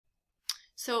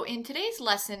So in today's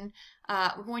lesson,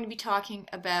 we're going to be talking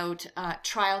about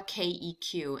trial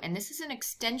KEQ, and this is an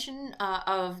extension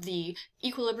of the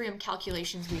equilibrium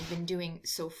calculations we've been doing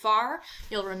so far.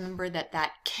 You'll remember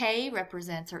that K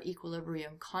represents our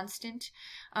equilibrium constant,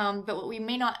 but what we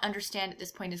may not understand at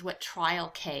this point is what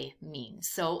trial K means.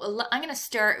 So I'm going to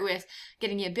start with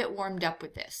getting you a bit warmed up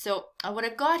with this. So what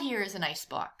I've got here is an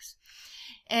icebox.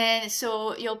 And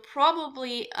so you'll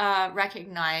probably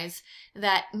recognize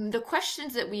that the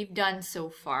questions that we've done so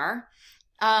far,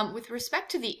 with respect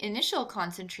to the initial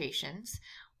concentrations,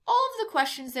 all of the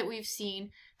questions that we've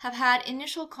seen have had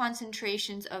initial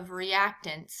concentrations of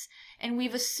reactants, and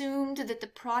we've assumed that the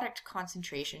product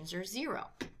concentrations are zero.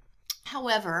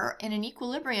 However, in an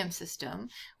equilibrium system,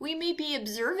 we may be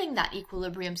observing that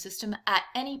equilibrium system at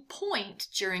any point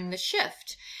during the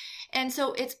shift. And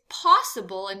so it's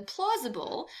possible and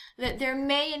plausible that there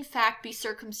may in fact be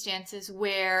circumstances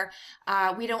where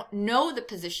we don't know the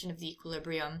position of the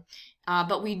equilibrium,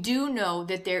 but we do know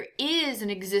that there is an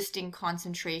existing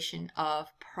concentration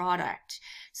of product.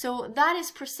 So that is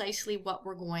precisely what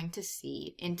we're going to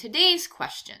see in today's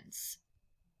questions.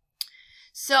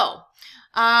 So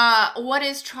what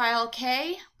is trial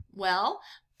K? Well,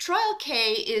 trial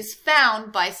K is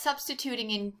found by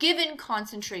substituting in given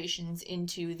concentrations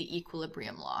into the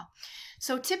equilibrium law.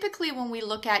 So typically when we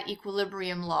look at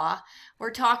equilibrium law,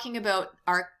 we're talking about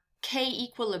our K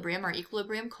equilibrium, our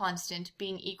equilibrium constant,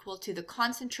 being equal to the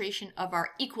concentration of our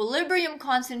equilibrium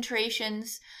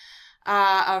concentrations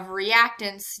of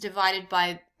reactants divided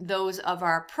by those of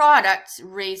our products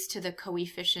raised to the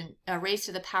coefficient, raised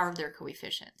to the power of their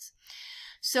coefficients.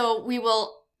 So we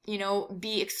will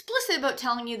be explicit about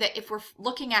telling you that if we're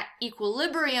looking at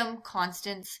equilibrium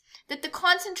constants, that the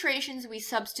concentrations we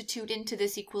substitute into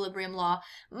this equilibrium law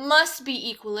must be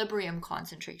equilibrium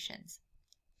concentrations.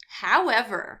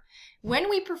 However, when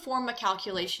we perform a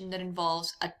calculation that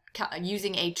involves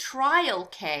using a trial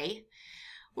K,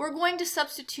 we're going to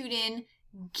substitute in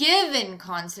given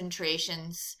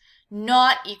concentrations,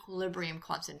 not equilibrium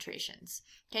concentrations,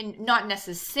 okay? Not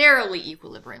necessarily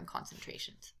equilibrium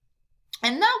concentrations.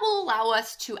 And that will allow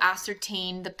us to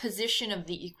ascertain the position of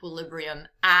the equilibrium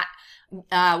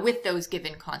with those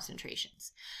given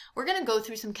concentrations. We're going to go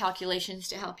through some calculations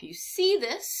to help you see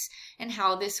this and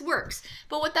how this works.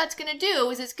 But what that's going to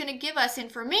do is it's going to give us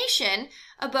information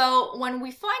about when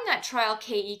we find that trial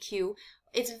KEQ,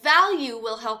 its value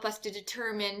will help us to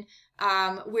determine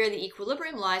where the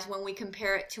equilibrium lies when we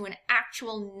compare it to an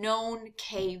actual known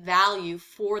K value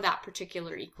for that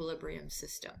particular equilibrium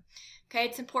system. Okay,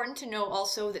 it's important to know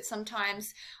also that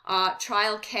sometimes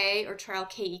trial K or trial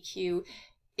KEQ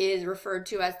is referred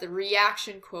to as the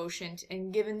reaction quotient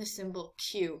and given the symbol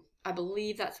Q. I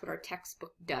believe that's what our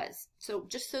textbook does. So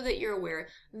just so that you're aware,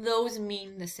 those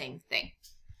mean the same thing.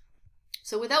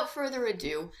 So without further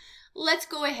ado, let's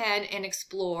go ahead and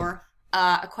explore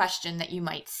a question that you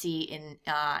might see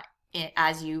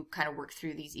as you kind of work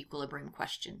through these equilibrium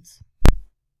questions.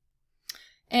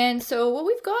 And so what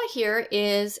we've got here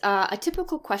is a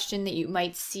typical question that you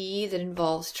might see that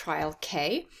involves trial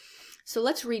K. So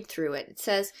let's read through it. It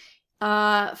says,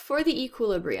 for the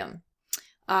equilibrium,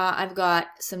 I've got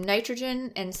some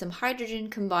nitrogen and some hydrogen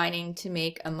combining to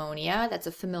make ammonia. That's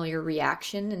a familiar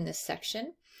reaction in this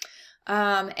section.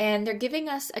 And they're giving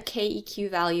us a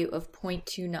KEQ value of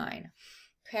 0.29.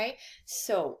 Okay,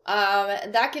 so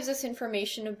that gives us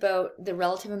information about the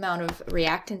relative amount of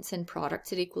reactants and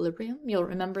products at equilibrium. You'll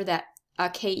remember that a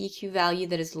KEQ value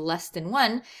that is less than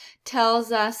 1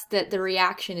 tells us that the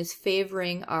reaction is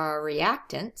favoring our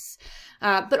reactants,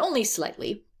 but only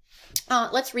slightly.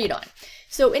 Let's read on.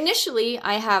 So initially,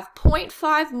 I have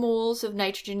 0.5 moles of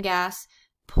nitrogen gas,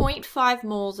 0.5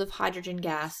 moles of hydrogen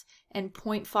gas, and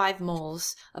 0.5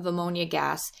 moles of ammonia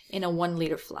gas in a 1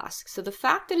 liter flask. So the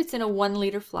fact that it's in a 1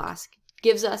 liter flask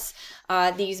gives us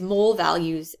these mole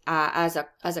values as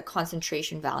a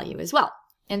concentration value as well.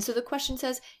 And so the question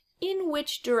says, in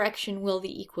which direction will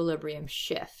the equilibrium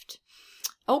shift?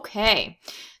 Okay,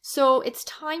 so it's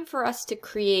time for us to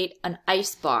create an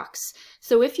icebox.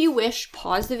 So if you wish,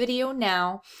 pause the video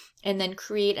now and then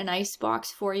create an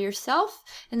icebox for yourself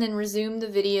and then resume the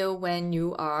video when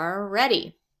you are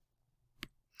ready.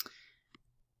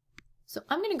 So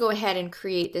I'm going to go ahead and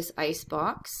create this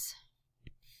icebox.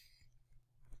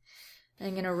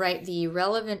 I'm going to write the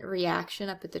relevant reaction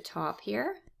up at the top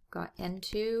here. Got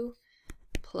N2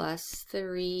 plus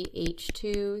 3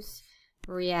 H2s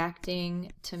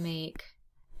reacting to make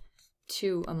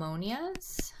 2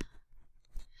 ammonias.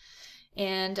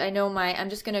 And I know I'm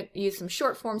just going to use some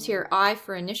short forms here. I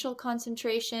for initial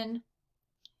concentration,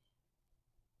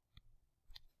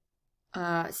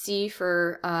 C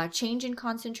for change in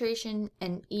concentration,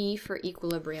 and E for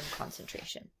equilibrium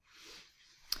concentration.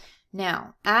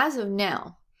 Now, as of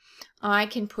now, I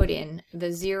can put in the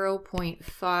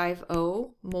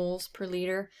 0.50 moles per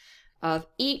liter of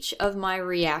each of my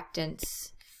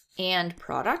reactants and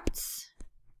products.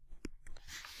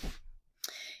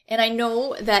 And I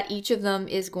know that each of them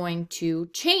is going to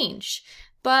change.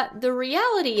 But the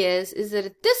reality is that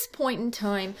at this point in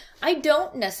time, I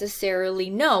don't necessarily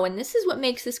know, and this is what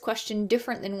makes this question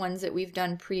different than ones that we've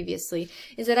done previously,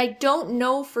 is that I don't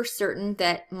know for certain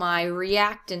that my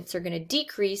reactants are going to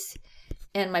decrease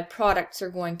and my products are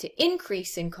going to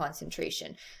increase in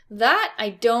concentration. That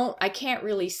I can't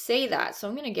really say that, so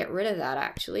I'm going to get rid of that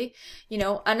actually. You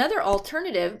know, another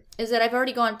alternative is that I've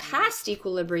already gone past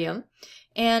equilibrium,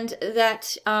 and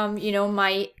that, you know,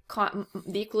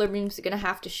 the equilibrium is going to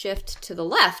have to shift to the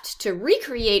left to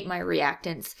recreate my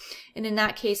reactants. And in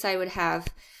that case, I would have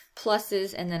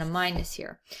pluses and then a minus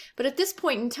here. But at this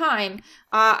point in time,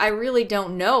 I really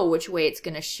don't know which way it's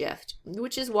going to shift,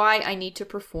 which is why I need to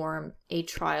perform a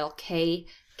trial K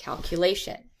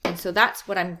calculation. And so that's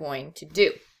what I'm going to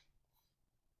do.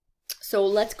 So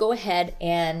let's go ahead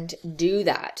and do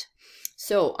that.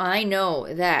 So I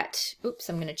know that, oops,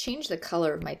 I'm going to change the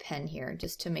color of my pen here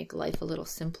just to make life a little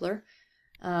simpler.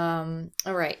 All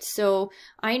right, so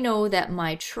I know that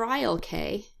my trial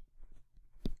K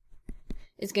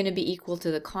is going to be equal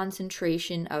to the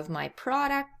concentration of my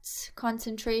product's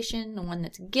concentration, the one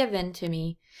that's given to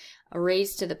me,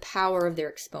 raised to the power of their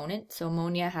exponent. So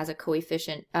ammonia has a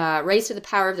coefficient, raised to the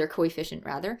power of their coefficient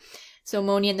rather. So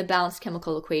ammonia in the balanced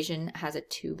chemical equation has a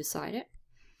 2 beside it.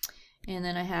 And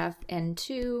then I have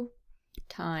N2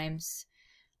 times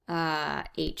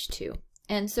H2.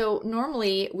 And so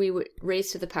normally we would raise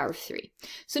to the power of 3.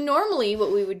 So normally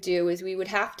what we would do is we would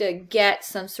have to get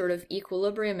some sort of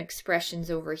equilibrium expressions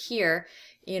over here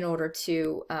in order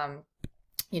to,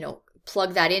 you know,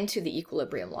 plug that into the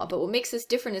equilibrium law. But what makes this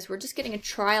different is we're just getting a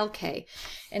trial K.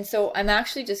 And so I'm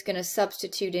actually just going to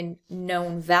substitute in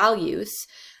known values,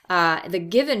 the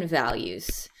given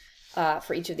values,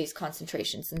 for each of these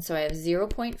concentrations. And so I have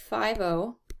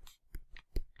 0.50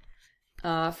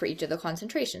 for each of the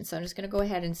concentrations. So I'm just going to go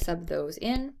ahead and sub those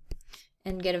in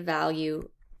and get a value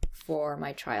for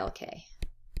my trial K.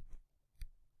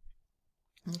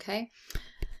 Okay,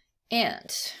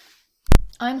 and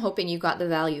I'm hoping you got the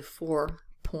value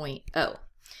 4.0.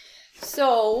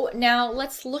 So now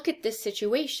let's look at this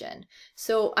situation.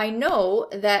 So I know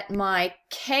that my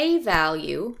K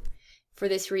value for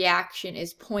this reaction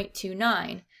is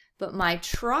 0.29, but my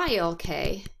trial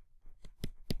K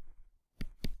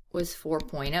was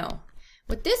 4.0.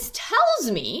 What this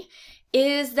tells me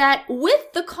is that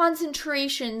with the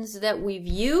concentrations that we've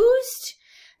used,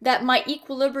 that my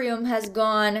equilibrium has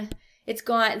gone,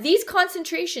 these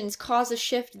concentrations cause a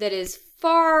shift that is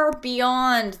far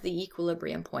beyond the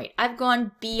equilibrium point. I've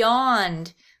gone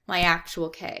beyond my actual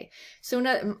K. So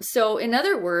in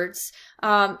other words,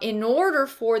 in order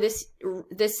for this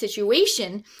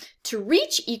situation to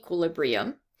reach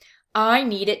equilibrium, I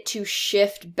need it to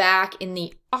shift back in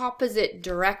the opposite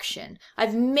direction.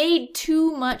 I've made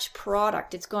too much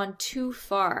product. It's gone too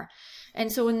far.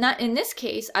 And so in this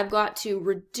case, I've got to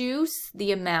reduce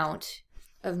the amount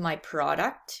of my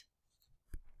product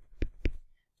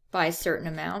by a certain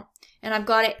amount, and I've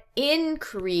got to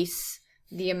increase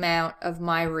the amount of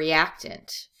my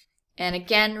reactant. And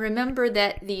again, remember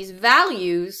that these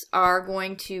values are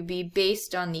going to be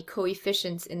based on the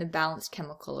coefficients in the balanced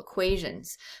chemical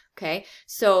equations. Okay,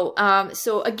 so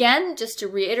so again, just to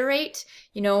reiterate,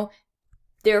 you know,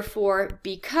 therefore,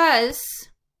 because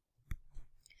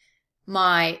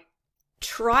my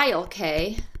trial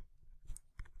K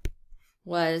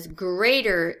was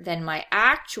greater than my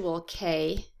actual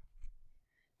K,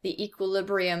 the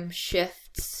equilibrium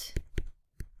shifts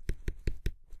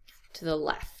to the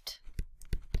left.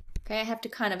 Okay, I have to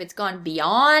kind of, it's gone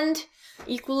beyond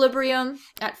equilibrium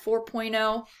at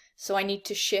 4.0, so I need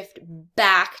to shift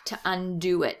back to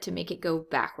undo it, to make it go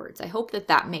backwards. I hope that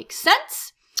that makes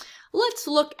sense. Let's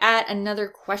look at another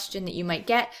question that you might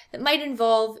get that might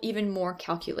involve even more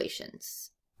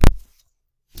calculations.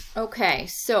 Okay,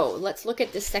 so let's look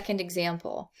at the second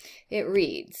example. It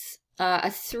reads, a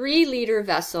 3-liter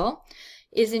vessel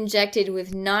is injected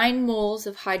with 9 moles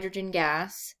of hydrogen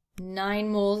gas, 9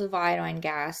 moles of iodine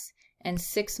gas, and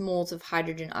 6 moles of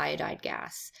hydrogen iodide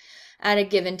gas at a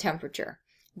given temperature.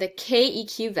 The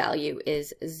KEQ value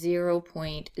is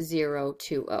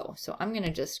 0.020. So I'm going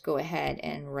to just go ahead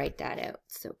and write that out.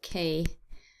 So K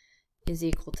is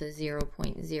equal to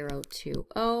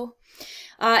 0.020.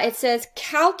 It says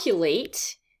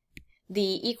calculate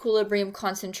the equilibrium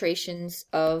concentrations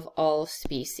of all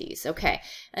species. Okay,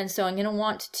 and so I'm going to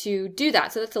want to do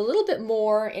that. So that's a little bit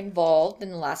more involved than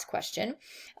the last question.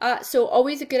 So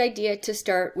always a good idea to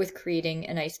start with creating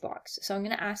an icebox. So I'm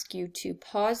going to ask you to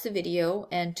pause the video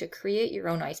and to create your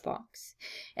own icebox.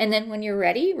 And then when you're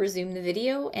ready, resume the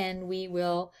video and we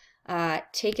will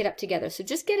take it up together. So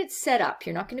just get it set up.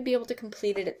 You're not going to be able to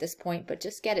complete it at this point, but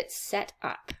just get it set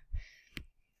up.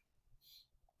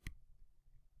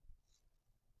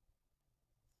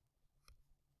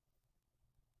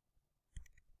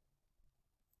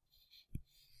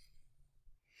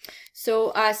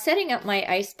 So setting up my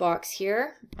icebox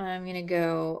here, I'm going to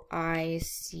go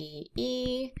ICE.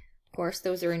 Of course,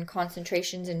 those are in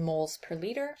concentrations in moles per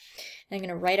liter. And I'm going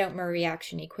to write out my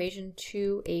reaction equation.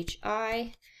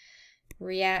 2HI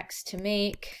reacts to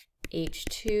make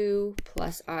H2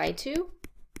 plus I2.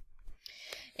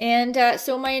 And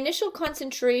so my initial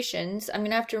concentrations, I'm going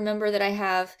to have to remember that I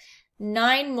have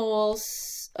 9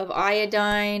 moles of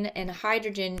iodine and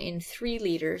hydrogen in 3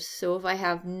 liters. So if I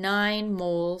have 9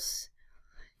 moles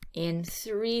in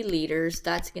 3 liters,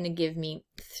 that's going to give me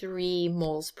 3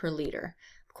 moles per liter.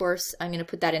 Of course, I'm going to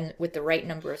put that in with the right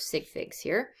number of sig figs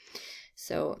here.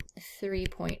 So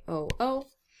 3.00.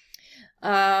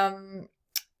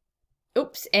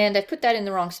 Oops, and I put that in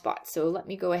the wrong spot. So let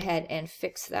me go ahead and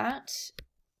fix that.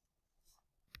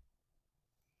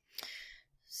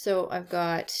 So I've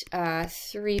got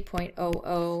 3.00,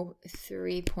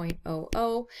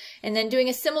 3.00, and then doing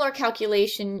a similar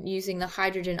calculation using the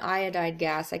hydrogen iodide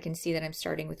gas, I can see that I'm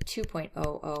starting with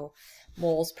 2.00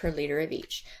 moles per liter of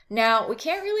each. Now, we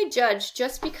can't really judge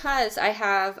just because I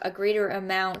have a greater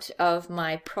amount of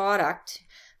my product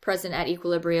present at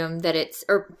equilibrium that it's,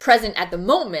 or present at the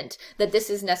moment, that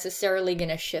this is necessarily going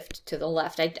to shift to the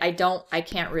left. I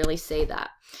can't really say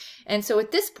that. And so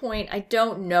at this point, I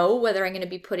don't know whether I'm going to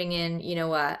be putting in, you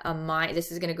know,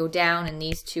 this is going to go down and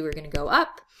these two are going to go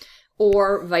up,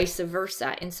 or vice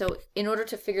versa. And so in order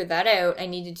to figure that out, I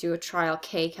need to do a trial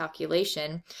K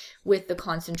calculation with the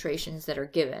concentrations that are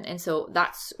given. And so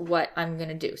that's what I'm going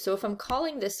to do. So if I'm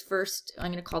calling this first,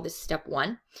 I'm going to call this step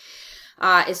 1,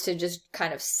 is to just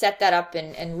kind of set that up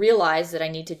and realize that I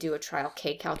need to do a trial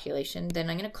K calculation. Then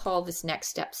I'm going to call this next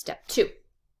step, step 2.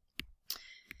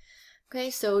 Okay,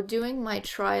 so doing my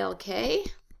trial K,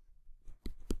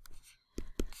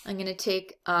 I'm going to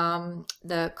take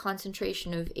the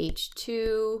concentration of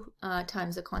H2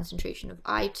 times the concentration of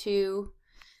I2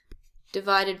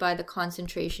 divided by the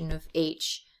concentration of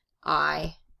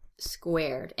HI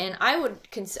squared. And I would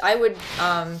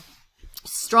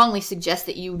strongly suggest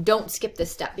that you don't skip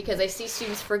this step, because I see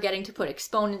students forgetting to put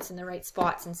exponents in the right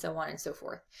spots and so on and so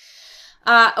forth.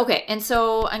 Okay, and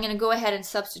so I'm going to go ahead and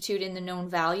substitute in the known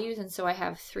values, and so I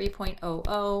have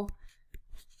 3.00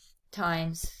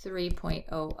 times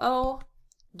 3.00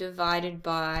 divided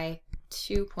by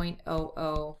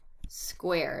 2.00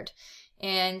 squared.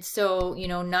 And so, you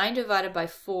know, 9 divided by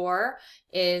 4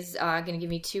 is going to give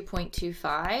me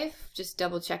 2.25. Just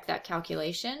double check that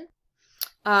calculation.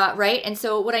 Right, and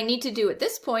so what I need to do at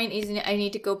this point is I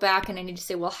need to go back and I need to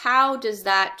say, well, how does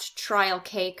that trial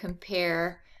K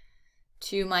compare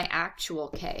to my actual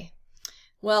K?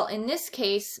 Well, in this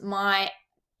case, my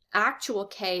actual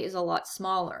K is a lot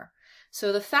smaller.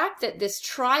 So the fact that this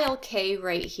trial K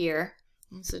right here,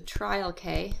 so trial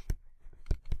K,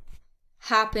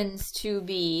 happens to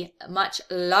be much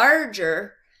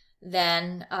larger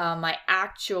than my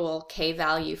actual K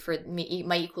value for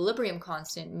my equilibrium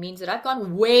constant means that I've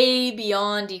gone way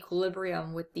beyond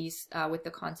equilibrium with these with the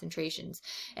concentrations.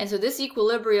 And so this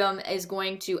equilibrium is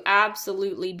going to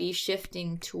absolutely be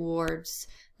shifting towards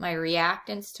my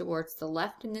reactants, towards the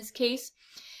left in this case,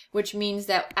 which means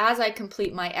that as I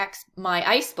complete my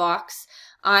icebox,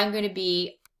 I'm going to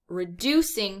be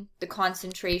reducing the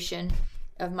concentration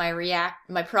of my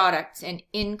products and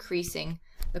increasing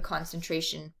the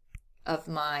concentration of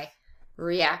my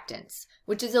reactants,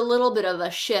 which is a little bit of a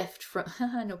shift from,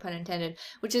 no pun intended,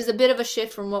 which is a bit of a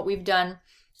shift from what we've done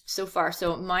so far.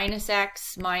 So minus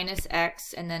x,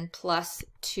 and then plus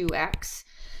 2x.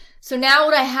 So now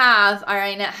what I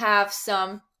have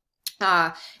some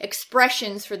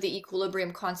expressions for the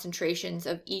equilibrium concentrations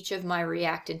of each of my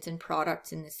reactants and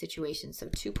products in this situation. So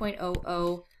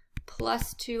 2.00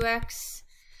 plus 2x,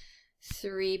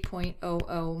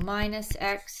 3.00 minus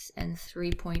x, and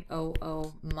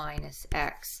 3.00 minus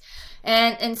x.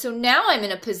 And so now I'm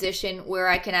in a position where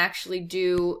I can actually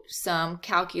do some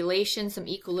calculations, some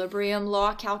equilibrium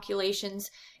law calculations,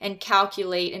 and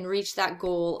calculate and reach that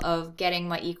goal of getting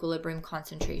my equilibrium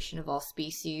concentration of all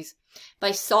species by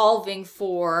solving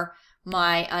for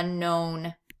my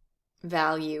unknown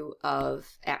value of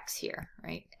x here,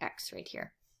 right? X right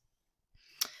here.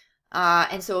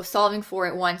 And so solving for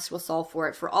it once, we'll solve for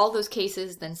it for all those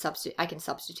cases, then I can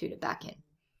substitute it back in.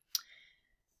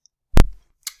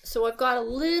 So I've got a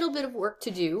little bit of work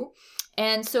to do.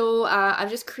 And so I've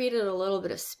just created a little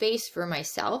bit of space for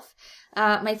myself.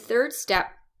 My third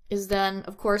step is then,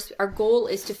 of course, our goal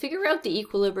is to figure out the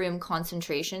equilibrium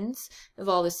concentrations of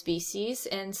all the species.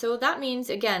 And so that means,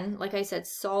 again, like I said,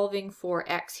 solving for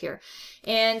x here.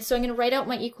 And so I'm going to write out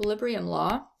my equilibrium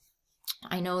law.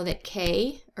 I know that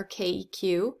K, or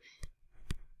KEQ,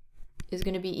 is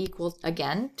going to be equal,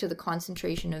 again, to the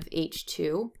concentration of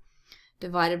H2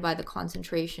 divided by the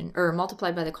concentration, or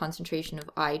multiplied by the concentration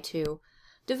of I2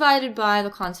 divided by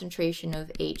the concentration of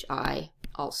HI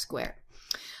all squared.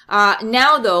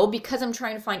 Now, though, because I'm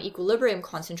trying to find equilibrium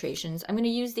concentrations, I'm going to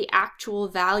use the actual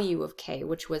value of K,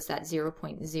 which was that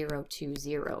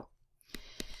 0.020.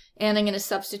 And I'm going to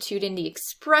substitute in the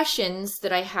expressions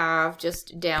that I have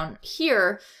just down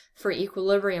here for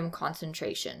equilibrium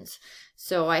concentrations.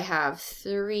 So I have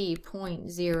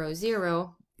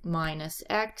 3.00 minus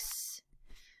x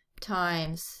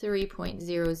times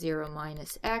 3.00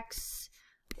 minus x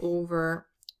over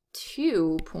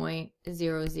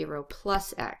 2.00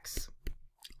 plus x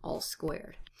all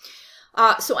squared.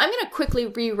 So I'm going to quickly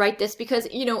rewrite this because,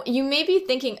 you know, you may be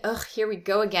thinking, ugh, here we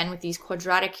go again with these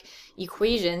quadratic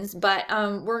equations, but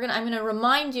I'm going to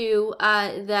remind you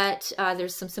that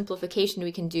there's some simplification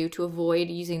we can do to avoid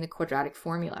using the quadratic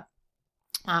formula.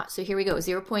 So here we go,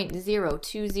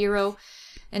 0.020,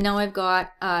 and now I've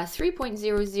got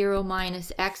 3.00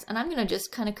 minus x, and I'm going to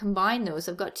just kind of combine those.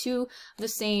 I've got two of the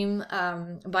same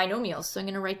binomials, so I'm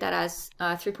going to write that as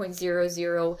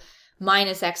 3.00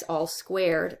 minus x all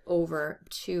squared over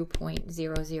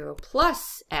 2.00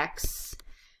 plus x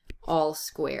all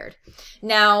squared.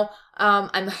 Now,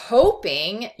 I'm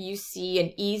hoping you see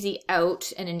an easy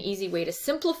out and an easy way to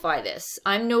simplify this.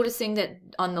 I'm noticing that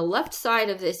on the left side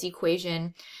of this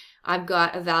equation, I've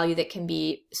got a value that can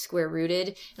be square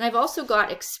rooted, and I've also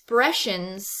got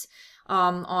expressions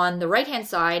on the right-hand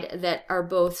side that are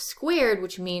both squared,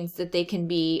 which means that they can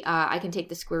be, I can take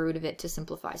the square root of it to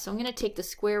simplify. So I'm going to take the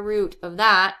square root of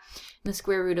that and the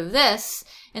square root of this,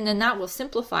 and then that will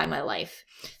simplify my life.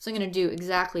 So I'm going to do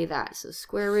exactly that. So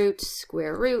square root,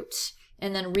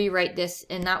 and then rewrite this,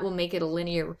 and that will make it a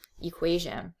linear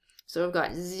equation. So I've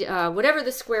got whatever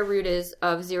the square root is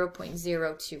of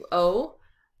 0.020,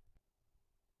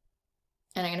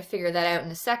 and I'm going to figure that out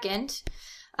in a second.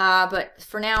 But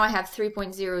for now, I have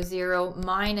 3.00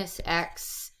 minus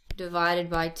x divided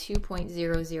by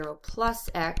 2.00 plus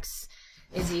x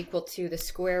is equal to the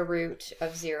square root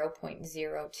of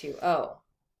 0.020.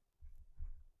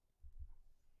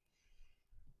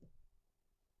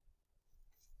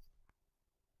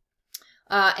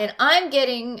 And I'm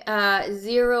getting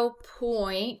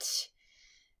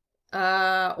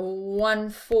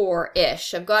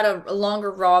 0.14-ish. I've got a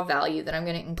longer raw value that I'm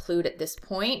going to include at this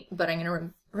point, but I'm going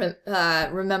to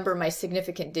remember my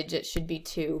significant digit should be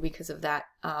 2 because of that,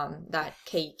 that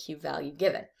KEQ value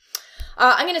given.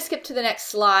 I'm going to skip to the next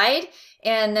slide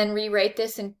and then rewrite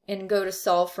this and go to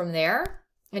solve from there.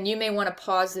 And you may want to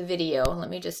pause the video. Let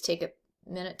me just take a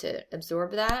minute to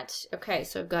absorb that. Okay,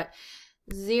 so I've got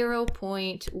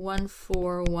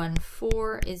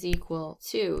 0.1414 is equal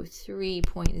to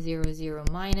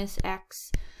 3.00 minus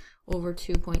x over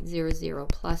 2.00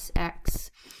 plus x.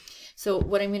 So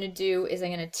what I'm going to do is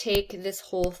I'm going to take this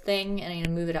whole thing and I'm going to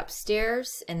move it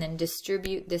upstairs and then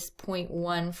distribute this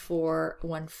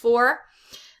 0.1414.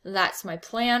 That's my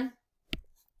plan.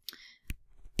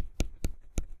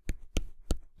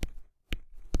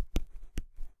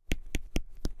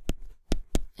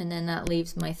 And then that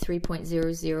leaves my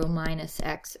 3.00 minus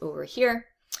x over here.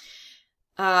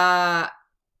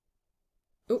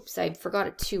 Oops, I forgot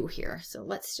a 2 here. So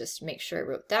let's just make sure I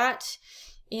wrote that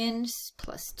in,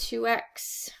 plus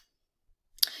 2x.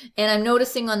 And I'm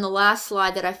noticing on the last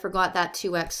slide that I forgot that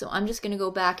 2x. So I'm just going to go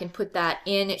back and put that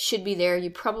in. It should be there. You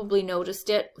probably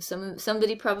noticed it.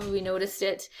 Somebody probably noticed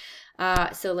it.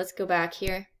 So let's go back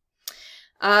here.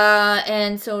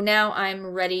 And so now I'm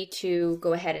ready to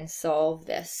go ahead and solve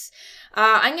this.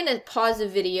 I'm going to pause the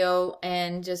video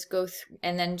and just go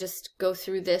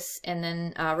through this and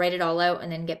then write it all out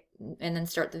and then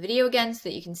start the video again so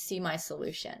that you can see my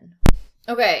solution.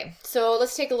 Okay, so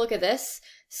let's take a look at this.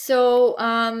 So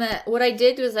what I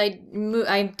did was I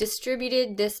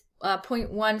distributed this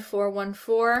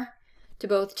 0.1414 to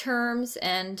both terms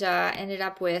and ended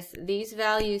up with these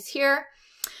values here.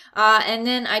 And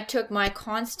then I took my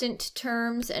constant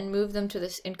terms and moved them to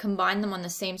this and combined them on the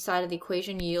same side of the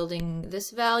equation, yielding this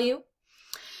value.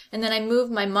 And then I move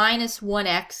my minus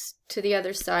 1x to the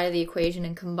other side of the equation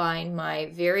and combine my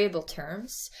variable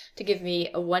terms to give me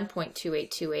a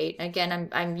 1.2828. Again,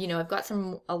 I've got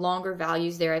some longer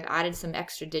values there. I've added some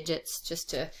extra digits just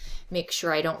to make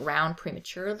sure I don't round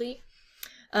prematurely.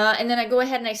 And then I go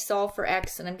ahead and I solve for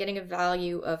x, and I'm getting a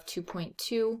value of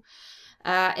 2.2.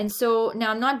 And so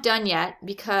now I'm not done yet,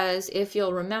 because if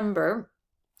you'll remember,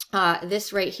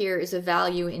 this right here is a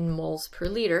value in moles per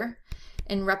liter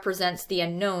and represents the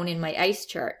unknown in my ice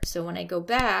chart. So when I go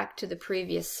back to the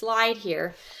previous slide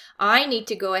here, I need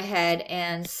to go ahead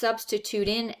and substitute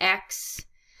in x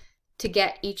to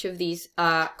get each of these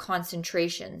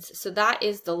concentrations. So that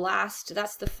is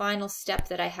that's the final step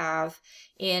that I have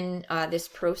in this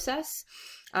process.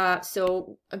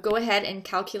 So go ahead and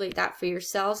calculate that for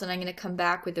yourselves, and I'm going to come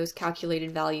back with those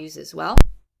calculated values as well.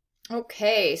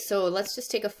 Okay, so let's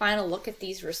just take a final look at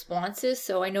these responses.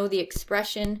 So I know the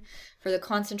expression for the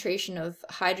concentration of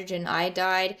hydrogen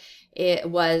iodide, it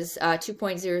was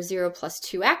 2.00 plus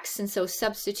 2x, and so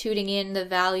substituting in the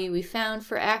value we found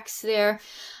for x there,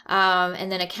 and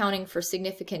then accounting for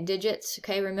significant digits.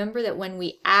 Okay, remember that when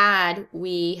we add,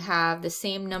 we have the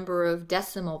same number of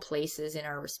decimal places in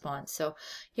our response. So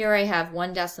here I have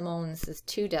 1 decimal, and this is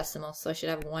 2 decimals, so I should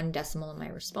have 1 decimal in my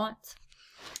response.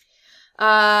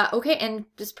 Okay, and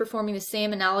just performing the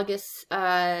same analogous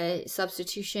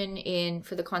substitution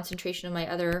for the concentration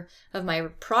of my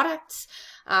products.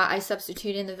 I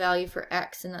substitute in the value for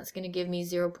x, and that's going to give me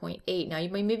 0.8. Now you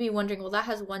may be wondering, well, that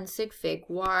has 1 sig fig.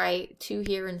 Why 2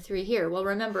 here and 3 here? Well,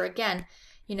 remember again,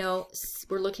 we're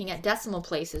looking at decimal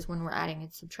places when we're adding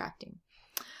and subtracting.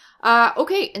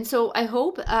 Okay, and so I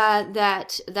hope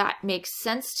that makes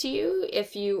sense to you.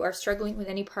 If you are struggling with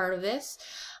any part of this,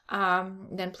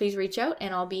 then please reach out,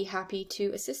 and I'll be happy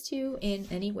to assist you in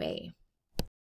any way.